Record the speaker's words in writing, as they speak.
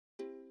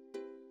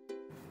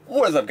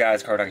What is up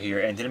guys, Cardog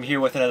here, and today I'm here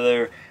with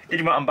another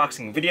Digimon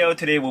unboxing video.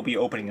 Today we'll be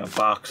opening a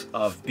box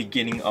of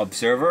Beginning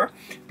Observer,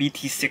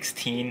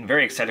 BT-16.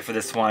 Very excited for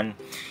this one.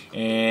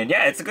 And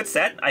yeah, it's a good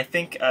set. I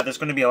think there's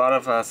going to be a lot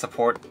of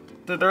support.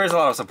 There is a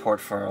lot of support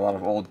for a lot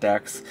of old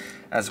decks,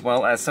 as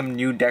well as some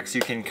new decks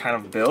you can kind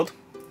of build.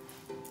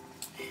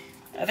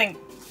 I think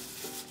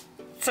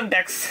some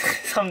decks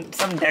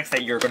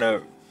that you're going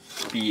to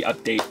be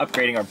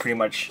upgrading are pretty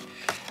much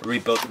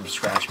rebuilt from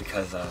scratch,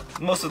 because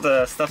most of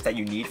the stuff that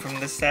you need from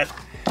this set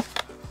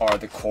are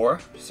the core.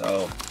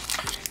 So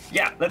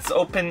yeah, let's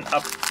open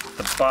up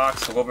the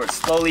box. We'll go over it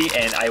slowly,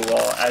 and I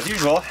will, as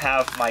usual,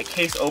 have my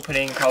case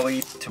opening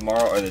probably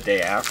tomorrow or the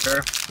day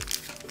after,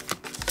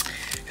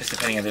 just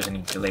depending if there's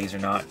any delays or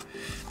not.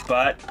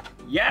 But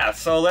yeah,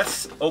 so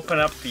let's open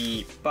up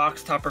the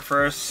box topper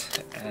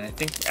first. And I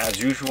think,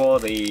 as usual,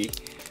 they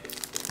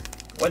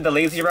went the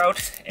lazy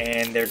route,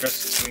 and they're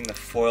just doing the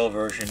foil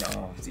version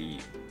of the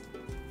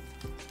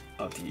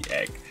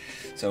egg.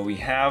 So we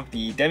have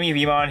the Demi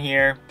Vmon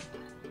here.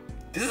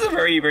 This is a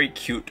very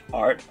cute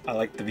art. I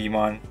like the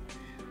Vmon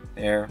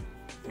there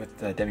with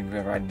the Demi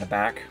Vmon right in the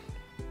back.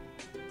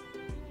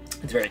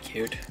 It's very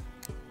cute.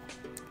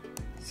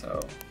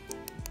 So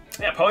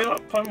yeah, probably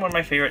one of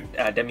my favorite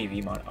Demi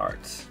Vmon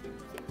arts.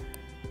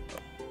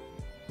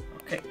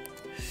 Okay.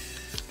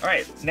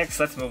 Alright, next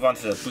let's move on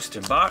to the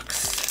booster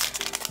box.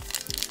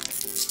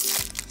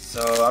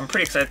 So I'm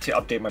pretty excited to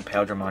update my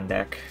Paildramon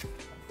deck.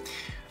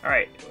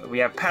 Alright, we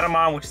have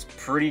Patamon, which is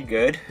pretty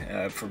good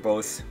for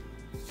both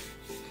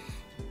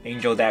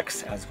Angel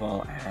decks as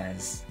well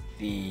as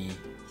the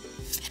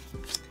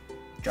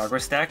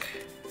Jogger's deck.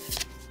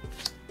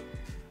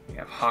 We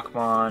have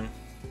Hawkmon.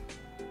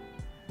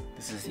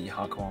 This is the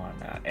Hawkmon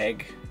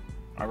Egg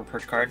Armor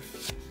Perch card.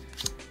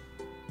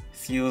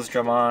 Seals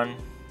Dramon,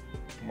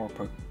 more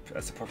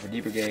support for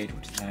D-Brigade,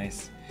 which is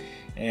nice.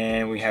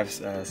 And we have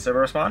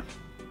Cerberusmon.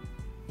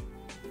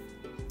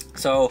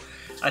 So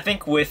I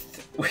think with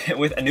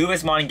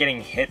Anubismon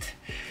getting hit,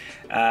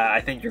 I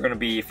think you're going to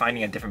be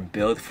finding a different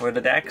build for the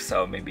deck.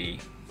 So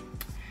maybe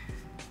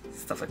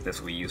stuff like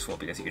this will be useful,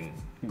 because you can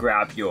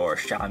grab your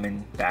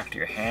Shaman back to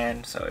your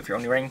hand. So if we're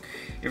only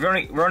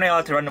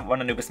allowed to run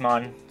one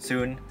Anubismon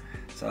soon,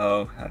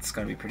 so that's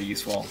going to be pretty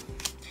useful.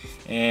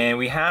 And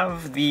we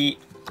have the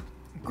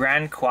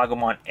Grand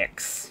Quagumon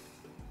X,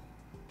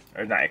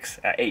 or not X,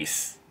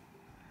 Ace.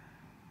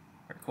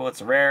 Very cool.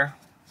 It's a rare.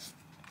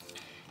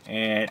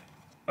 And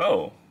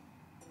oh,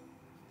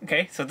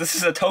 okay, so this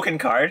is a token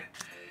card.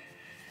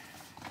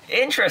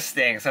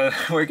 Interesting, so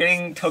we're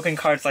getting token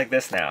cards like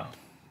this now.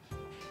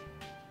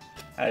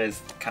 That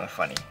is kind of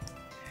funny.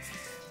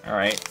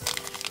 Alright.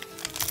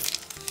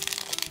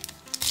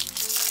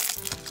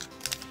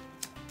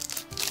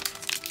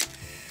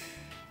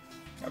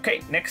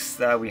 Okay, next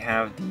we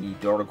have the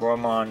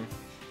Dorogoromon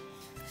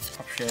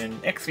option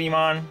X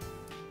Vmon.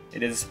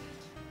 It is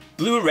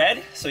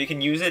blue-red, so you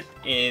can use it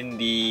in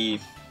the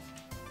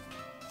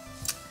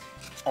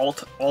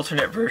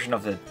alternate version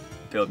of the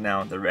build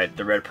now, the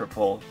red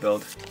purple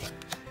build.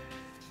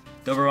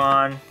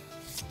 Doberman,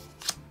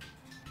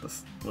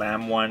 this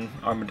Lamb one,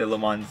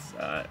 Armadillomon's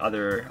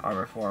other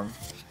armor form.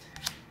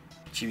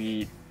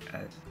 Chibi,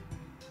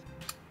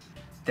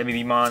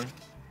 Demi Vmon.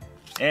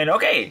 And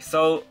okay,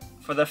 so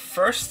for the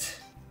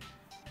first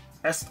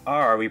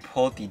SR, we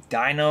pulled the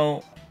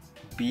Dino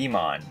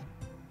Beamon.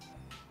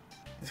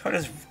 This card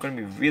is going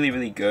to be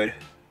really good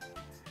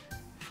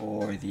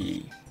for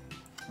the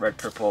red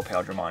purple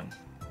Paildramon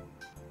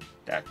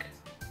deck.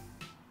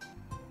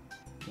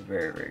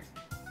 Very.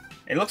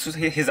 It looks,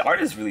 his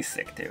art is really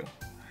sick too.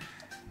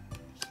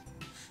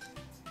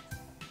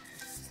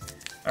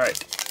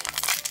 Alright.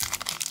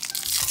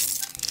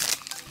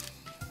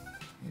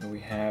 We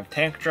have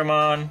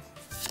Tankdramon,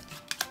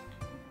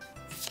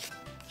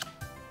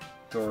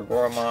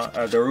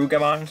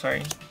 Dorugamon,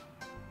 sorry,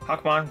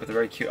 Hawkmon with a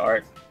very cute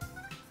art.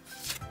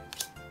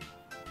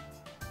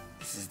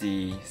 This is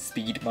the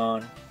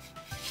Speedmon.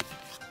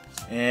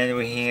 And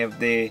we have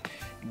the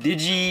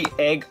Digi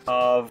Egg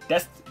of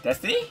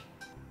Destiny?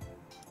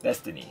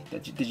 Destiny.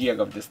 The Digi Egg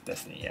of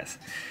Destiny, yes.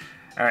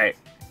 Alright.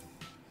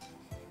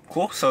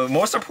 Cool. So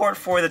more support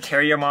for the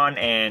Terriermon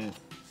and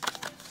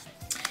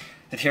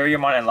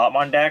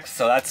Lotmon decks.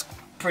 So that's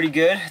pretty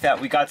good that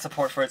we got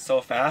support for it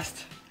so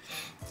fast.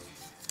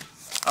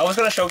 I was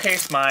gonna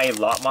showcase my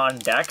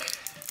Lotmon deck,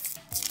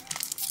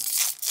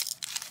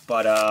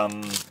 but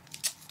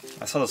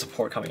I saw the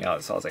support coming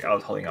out, so I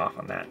was holding off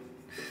on that.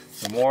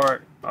 Some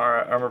more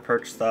Armor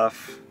Perch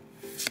stuff,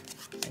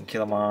 and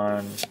Kilomon,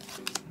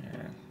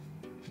 and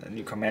the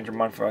new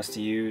Commandramon for us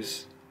to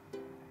use.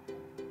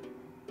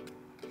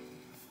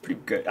 Pretty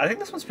good. I think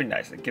this one's pretty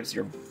nice. It gives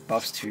your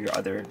buffs to your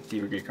other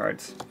D-Brigade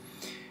cards.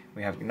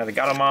 We have another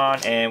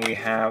Gatomon, and we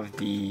have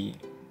the,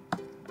 I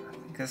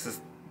think this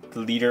is the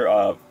leader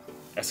of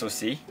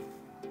SOC.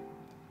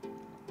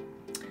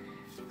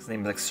 His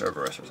name is like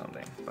Cerberus or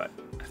something, but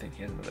I think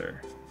he has another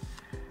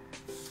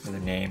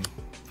name.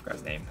 I forgot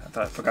his name.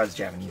 I forgot his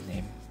Japanese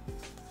name.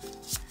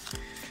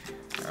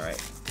 Alright.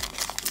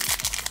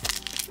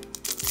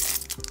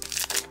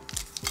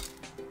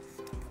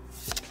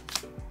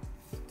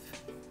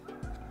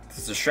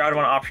 a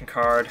Shroudmon option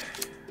card.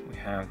 We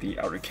have the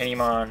Outer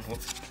Kenimon,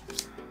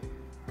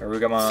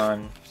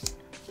 Garugamon.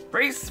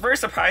 Very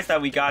surprised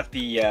that we got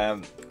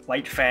the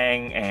Light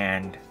Fang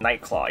and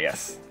Nightclaw,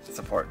 yes,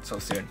 support so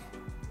soon.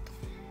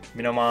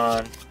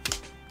 Minomon,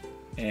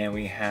 and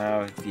we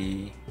have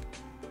the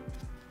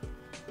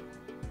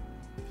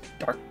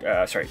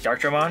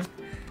Darkdramon.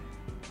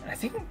 I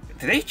think,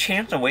 did they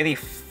change the way they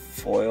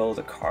foil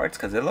the cards?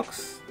 Because it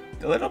looks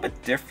a little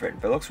bit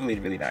different, but it looks really,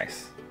 really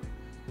nice.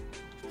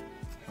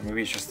 Or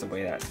maybe it's just the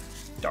way that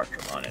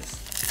Darkdramon is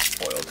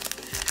foiled.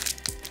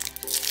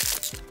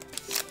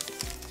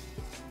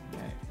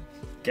 Right.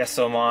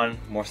 Gesomon,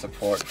 more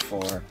support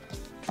for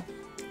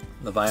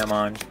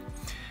Leviamon.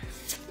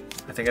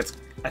 I think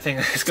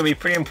it's gonna be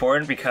pretty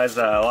important because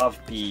a lot of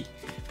the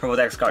purple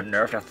decks got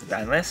nerfed after the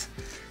ban list.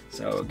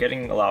 So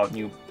getting a lot of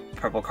new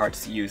purple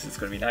cards to use is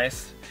gonna be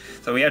nice.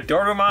 So we have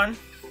Dorumon.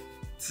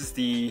 This is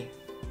the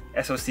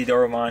SOC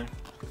Dorumon.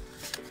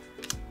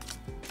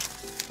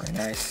 Very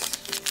nice.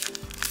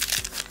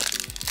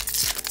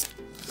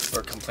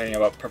 We're complaining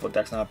about purple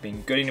decks not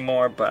being good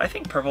anymore, but I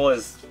think purple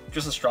is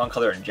just a strong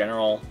color in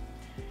general.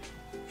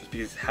 Just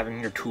because having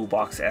your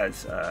toolbox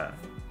as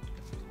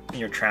in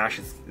your trash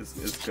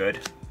is good.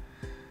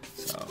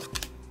 So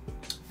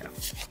yeah.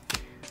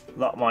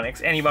 Lotmon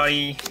X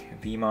Anybody,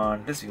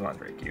 Vmon. This Vmon's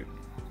very cute.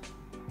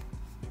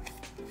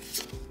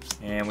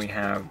 And we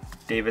have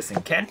Davis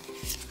and Ken.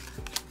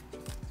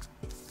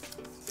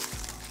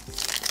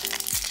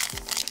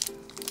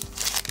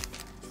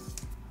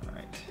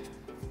 Alright.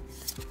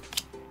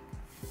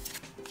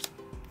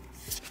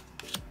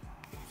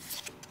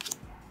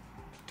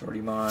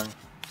 Dortimon.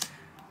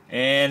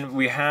 And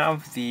we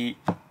have the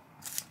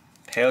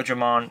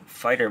Paildramon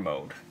Fighter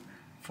Mode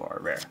for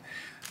our rare.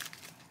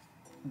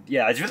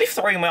 Yeah, it's really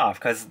throwing me off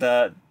because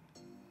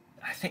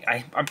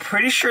I'm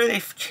pretty sure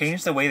they've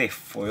changed the way they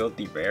foiled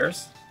the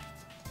rares.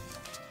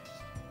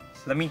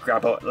 Let me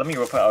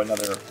whip out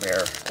another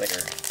rare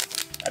later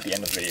at the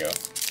end of the video.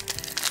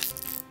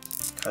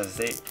 Because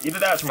either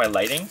that's for my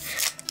lighting.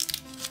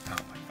 Oh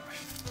my gosh.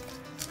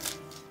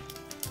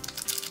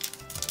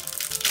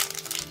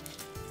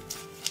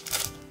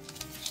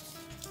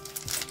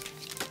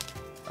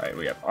 Alright,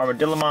 we have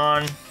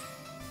Armadillomon,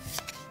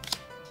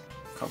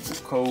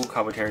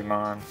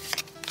 Kabuterimon,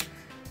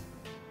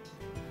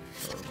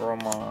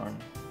 Goromon,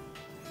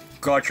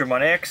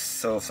 Gotramon X,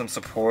 so some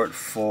support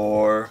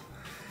for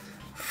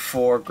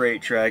 4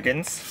 Great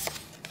Dragons.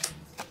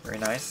 Very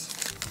nice.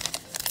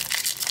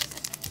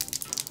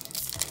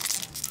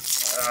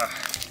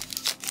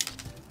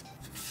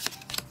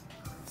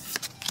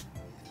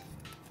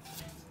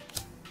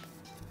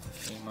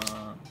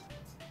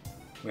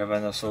 We have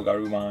another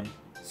Solgarumon.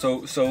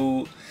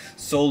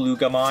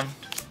 Solugamon.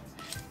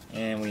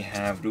 And we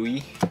have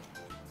Rui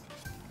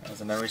as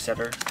a memory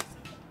setter.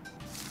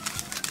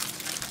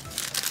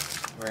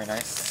 Very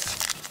nice.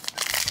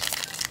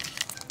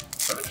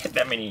 I haven't hit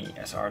that many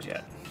SRs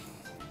yet.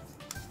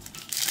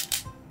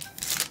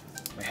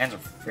 My hands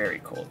are very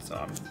cold, so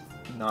I'm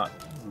not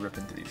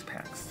ripping through these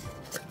packs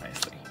very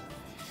nicely.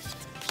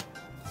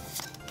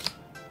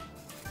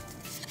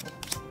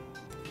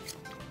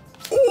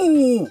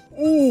 Ooh!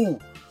 Ooh!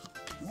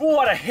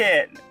 What a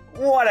hit!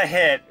 What a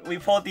hit! We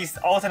pulled these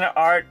alternate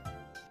art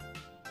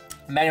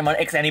Magnamon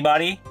X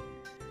Anybody.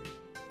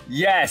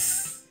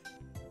 Yes!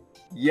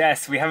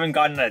 Yes, we haven't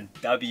gotten a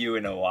W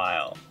in a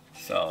while.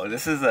 So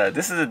this is a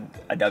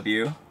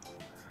W.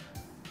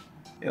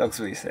 It looks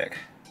really sick.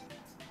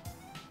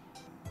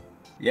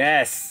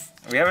 Yes!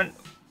 We haven't,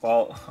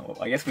 well,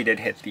 I guess we did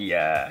hit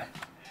the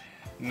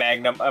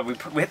Magnum, we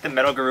hit the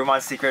Metal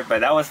Garurumon secret, but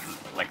that was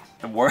like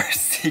the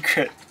worst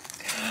secret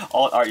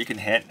alt art you can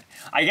hit.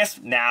 I guess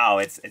now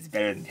it's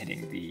better than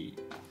hitting the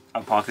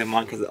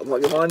Pokemon because the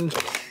Pokemon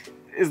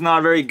is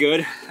not very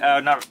good.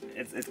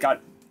 It's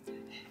got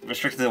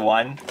restricted to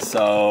 1.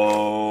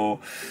 So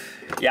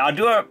yeah, I'll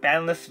do a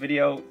ban list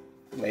video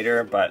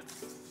later, but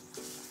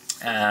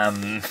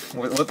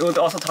we'll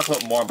also talk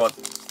about more about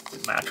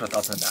my actual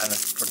thoughts on the ban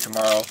list for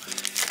tomorrow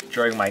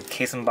during my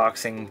case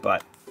unboxing.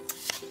 But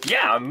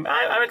yeah, I'm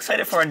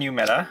excited for a new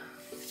meta.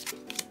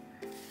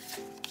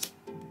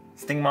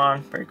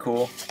 Stingmon, very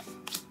cool.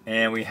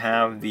 And we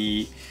have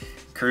the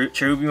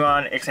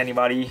Cherubimon X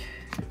Anybody.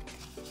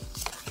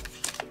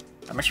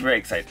 I'm actually very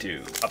excited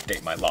to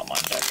update my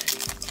Lotmon deck.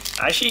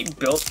 I actually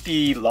built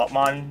the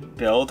Lotmon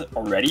build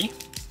already,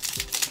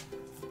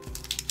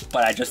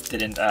 but I just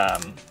didn't, I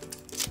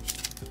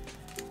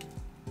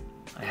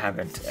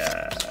haven't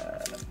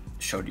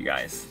showed you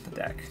guys the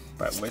deck.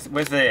 But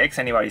with the X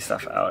Anybody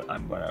stuff out,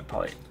 I'm gonna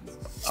probably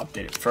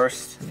update it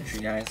first and show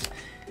you guys.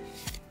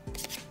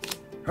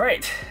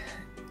 Alright.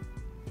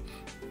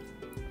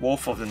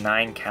 Wolf of the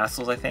 9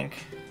 Castles, I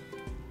think.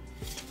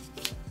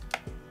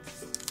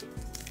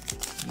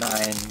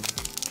 9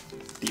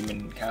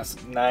 Demon Castle.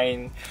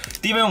 9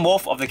 Demon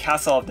Wolf of the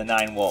Castle of the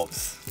 9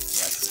 Wolves.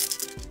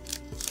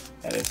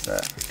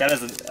 Yes, that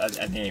is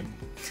a name.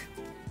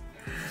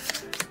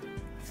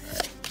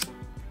 Right.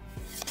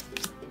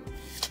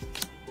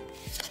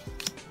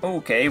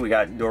 Okay, we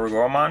got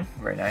Dorogoromon.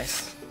 Very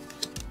nice.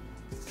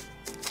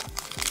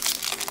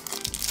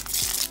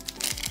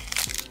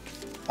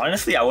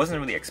 Honestly, I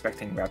wasn't really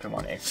expecting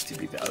Raptormon X to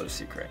be the other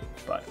secret,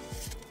 but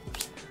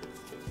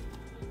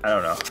I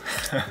don't know.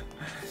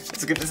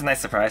 It's a nice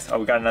surprise. Oh,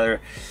 we got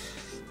another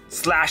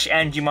Slash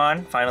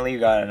Angimon. Finally, we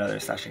got another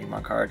Slash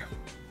Angimon card.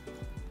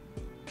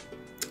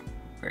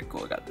 Very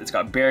cool. It's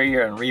got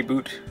Barrier and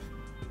Reboot.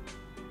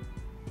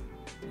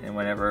 And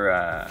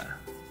whenever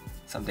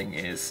something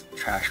is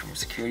trashed from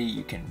security,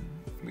 you can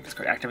make this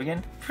card active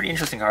again. Pretty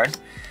interesting card.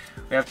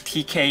 We have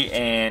TK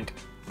and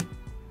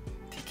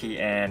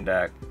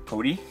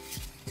Cody.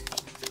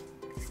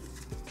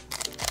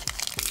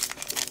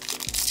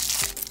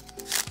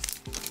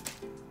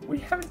 We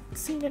haven't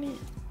seen any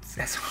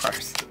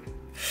SRs.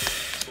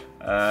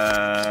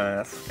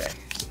 That's okay.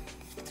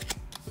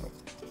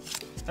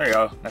 There you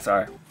go. That's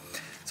our.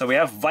 So we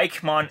have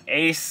Vikemon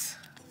Ace.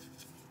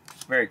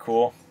 Very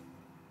cool.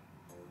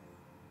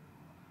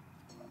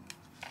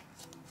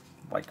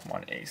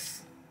 Vikemon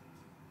Ace.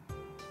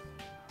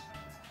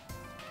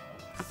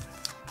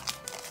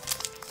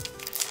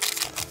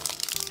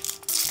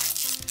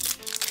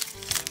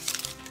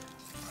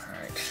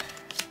 Alright.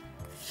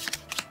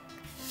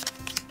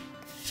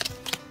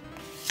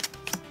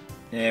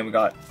 And we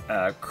got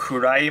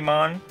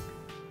Kuraimon.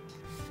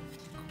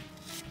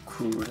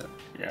 Kuraimon?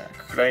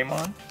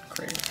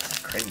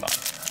 Kraymon.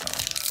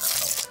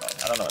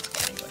 I don't know what's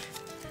called in English.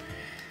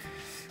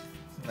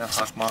 The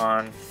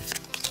Hawkmon.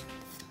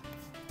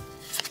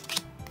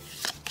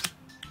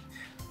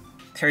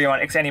 Terrion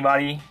X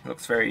Antibody.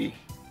 Looks very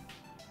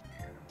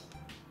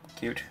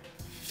cute.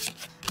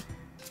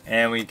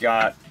 And we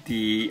got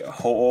the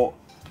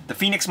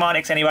Phoenixmon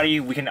X Antibody.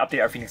 We can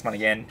update our Phoenixmon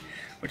again,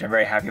 which I'm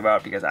very happy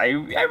about because I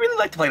really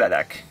like to play that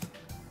deck.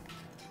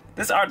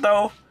 This art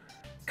though,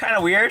 kind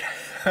of weird.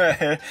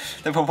 The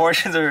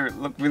proportions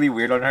look really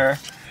weird on her,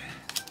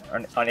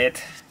 on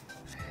it.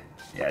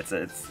 Yeah, it's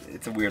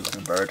a weird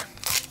looking bird,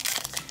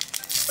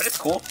 but it's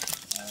cool.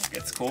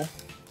 It's cool.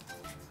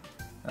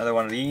 Another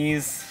one of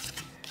these.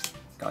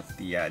 Got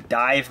the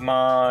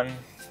Divemon.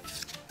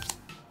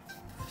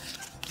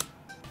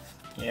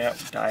 Yep,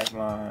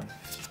 Divemon.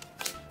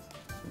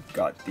 We've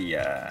got the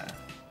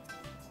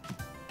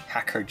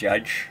Hacker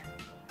Judge.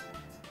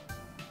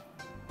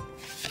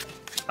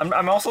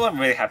 I'm also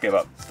really happy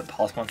about the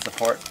Pulsemon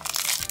support,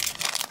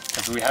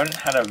 because we haven't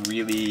had a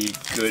really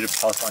good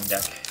Pulsemon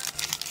deck.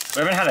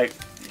 We haven't had a...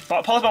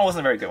 Pulsemon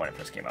wasn't very good when it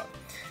first came out.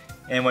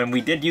 And when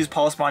we did use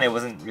Pulsemon, it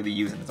wasn't really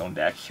using his own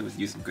deck. He was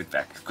using good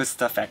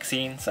stuff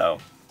vaccine, so...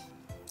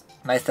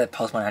 Nice that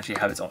Pulsemon actually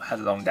has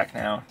his own deck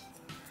now.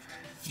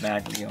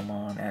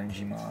 Magliomon,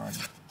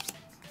 Angimon.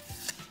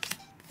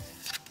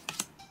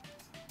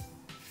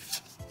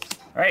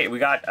 Alright, we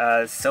got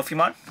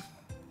Sylphimon.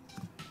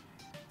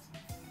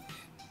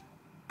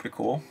 Pretty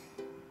cool.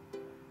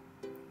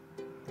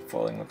 The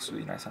foiling looks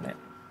really nice on it.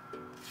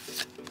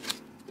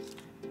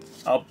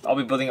 I'll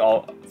be building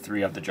all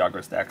 3 of the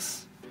Jogger's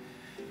decks.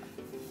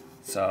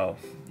 So,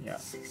 yeah.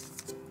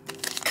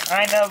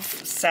 Kind of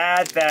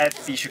sad that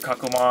the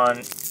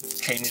Shikakumon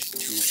changed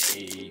to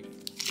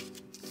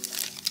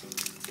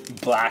a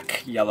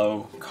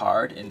black-yellow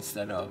card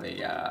instead of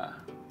a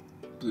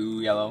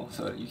blue-yellow,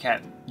 so you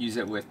can't use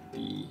it with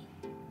the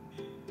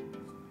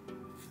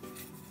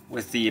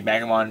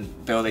Magnamon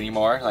build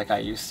anymore like I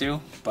used to,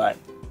 but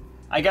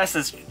I guess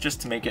it's just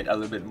to make it a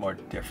little bit more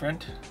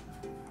different.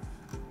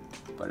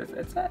 But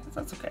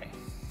that's okay.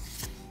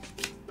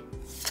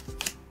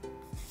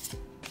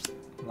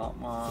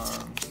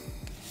 Lotmon,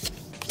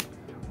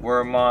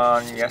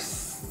 Wormmon,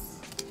 yes.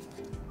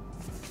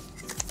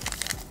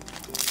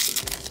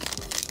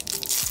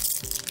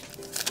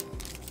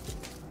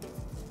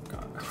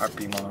 Got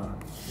Harpymon.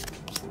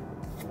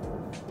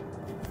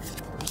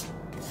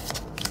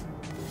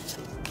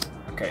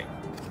 Okay,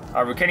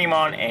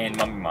 Rukenimon and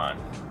Mummymon.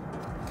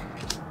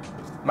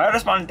 My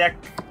Otismon deck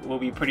will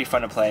be pretty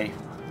fun to play.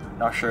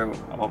 Not sure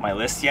about my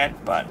list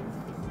yet, but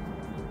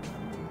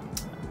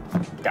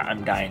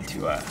I'm dying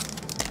to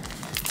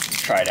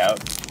try it out.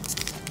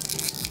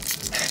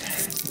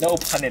 No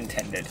pun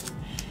intended.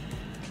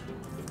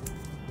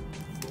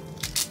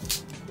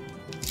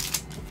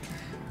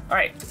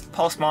 Alright,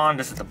 Pulsemon.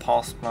 This is the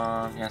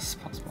Pulsemon. Yes,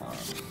 Pulsemon.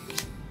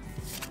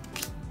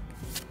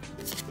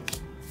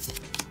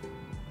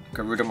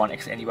 Garudamon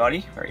X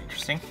Antibody. Very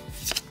interesting.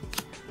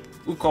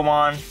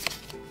 Ukomon.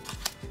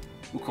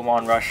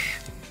 Ukomon Rush.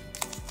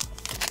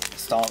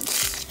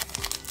 Stomps.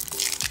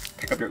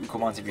 Pick up your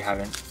Ukomons if you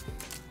haven't.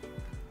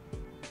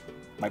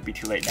 Might be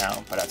too late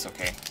now, but that's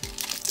okay.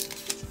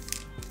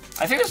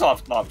 I think there's a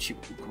lot of cheap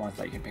Ukomons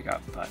that you can pick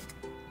up, but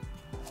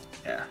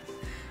yeah.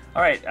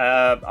 Alright,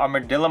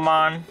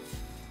 Armadillomon.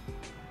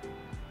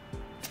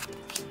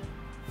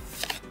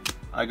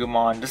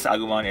 Agumon. This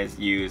Agumon is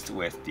used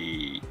with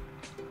the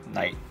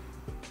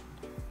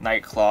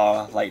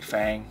Nightclaw, Light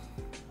Fang.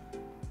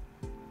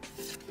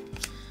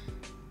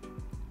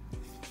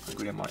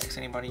 Agumon X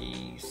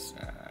anybody's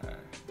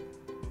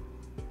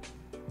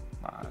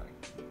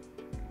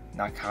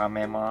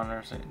Nakamemon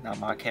or something,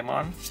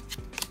 Namakemon.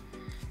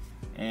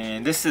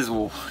 And this is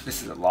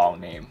a long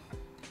name.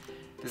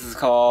 This is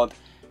called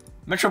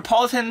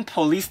Metropolitan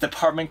Police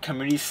Department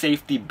Community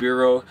Safety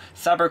Bureau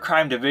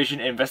Cybercrime Division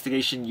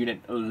Investigation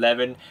Unit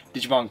 11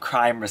 Digimon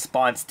Crime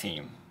Response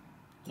Team.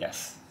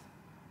 Yes.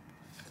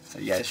 So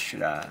you guys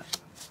should,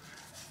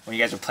 when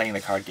you guys are playing the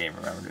card game,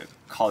 remember to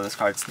call this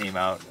card's name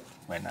out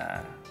when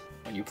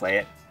you play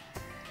it.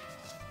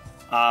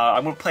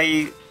 I'm gonna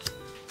play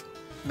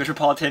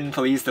Metropolitan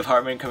Police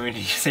Department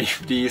Community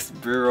Safety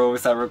Bureau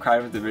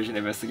Cybercrime Division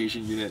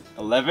Investigation Unit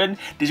 11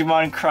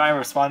 Digimon Crime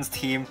Response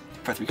Team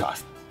for 3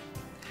 cost.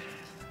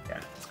 Yeah,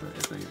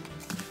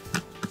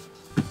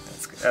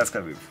 that's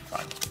gonna be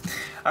fun.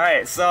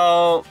 Alright,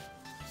 so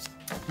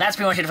that's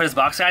pretty much it for this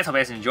box, guys. Hope you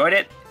guys enjoyed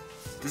it.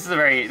 This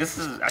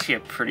is actually a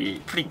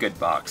pretty good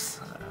box.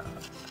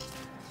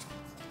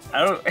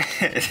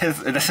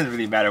 It doesn't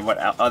really matter what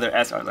other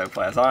SRs I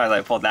play, as long as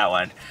I pulled that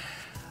one.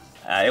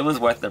 It was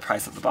worth the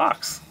price of the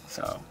box.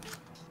 So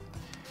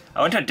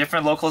I went to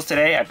different locals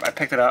today. I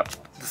picked it up.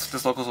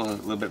 This locals was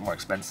a little bit more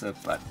expensive,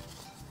 but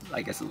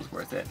I guess it was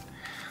worth it.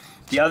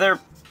 The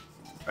other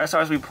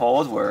SRs we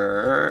pulled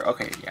were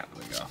yeah, there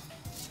we go.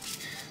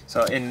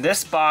 So in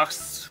this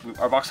box,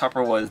 our box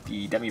hopper was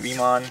the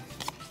Digimon.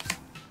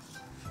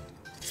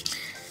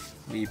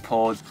 We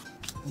pulled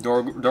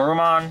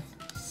Dorumon,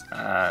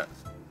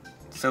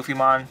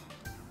 Sophimon.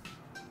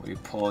 We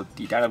pulled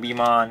the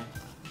Dinobimon.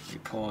 We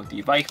pulled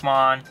the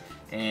Vikemon,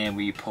 and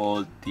we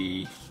pulled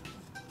the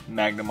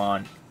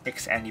Magnamon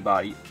X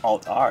Antibody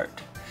Alt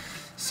Art.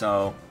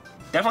 So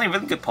definitely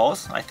really good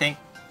pulls. I think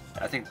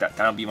that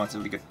Dinobimon's a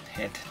really good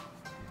hit.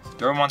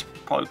 Dorumon's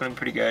probably going to be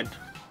pretty good,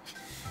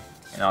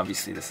 and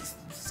obviously this is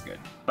good.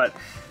 But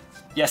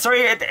yeah,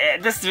 sorry,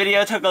 this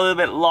video took a little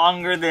bit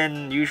longer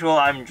than usual.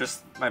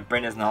 My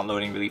brain is not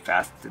loading really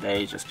fast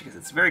today, just because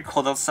it's very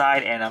cold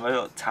outside and I'm a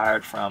little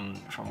tired from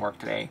work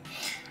today.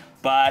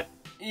 But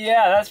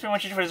yeah, that's pretty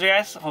much it for this video,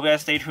 guys. Hope you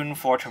guys stay tuned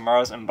for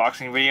tomorrow's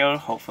unboxing video.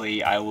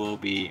 Hopefully I will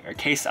be, or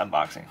case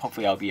unboxing.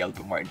 Hopefully I'll be a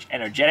little bit more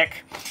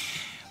energetic.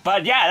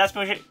 But yeah, that's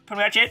pretty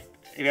much it.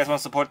 If you guys want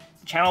to support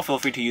the channel, feel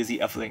free to use the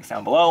affiliate links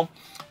down below.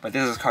 But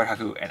this is Card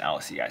Haku, and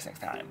I'll see you guys next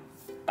time.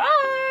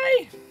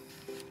 Bye!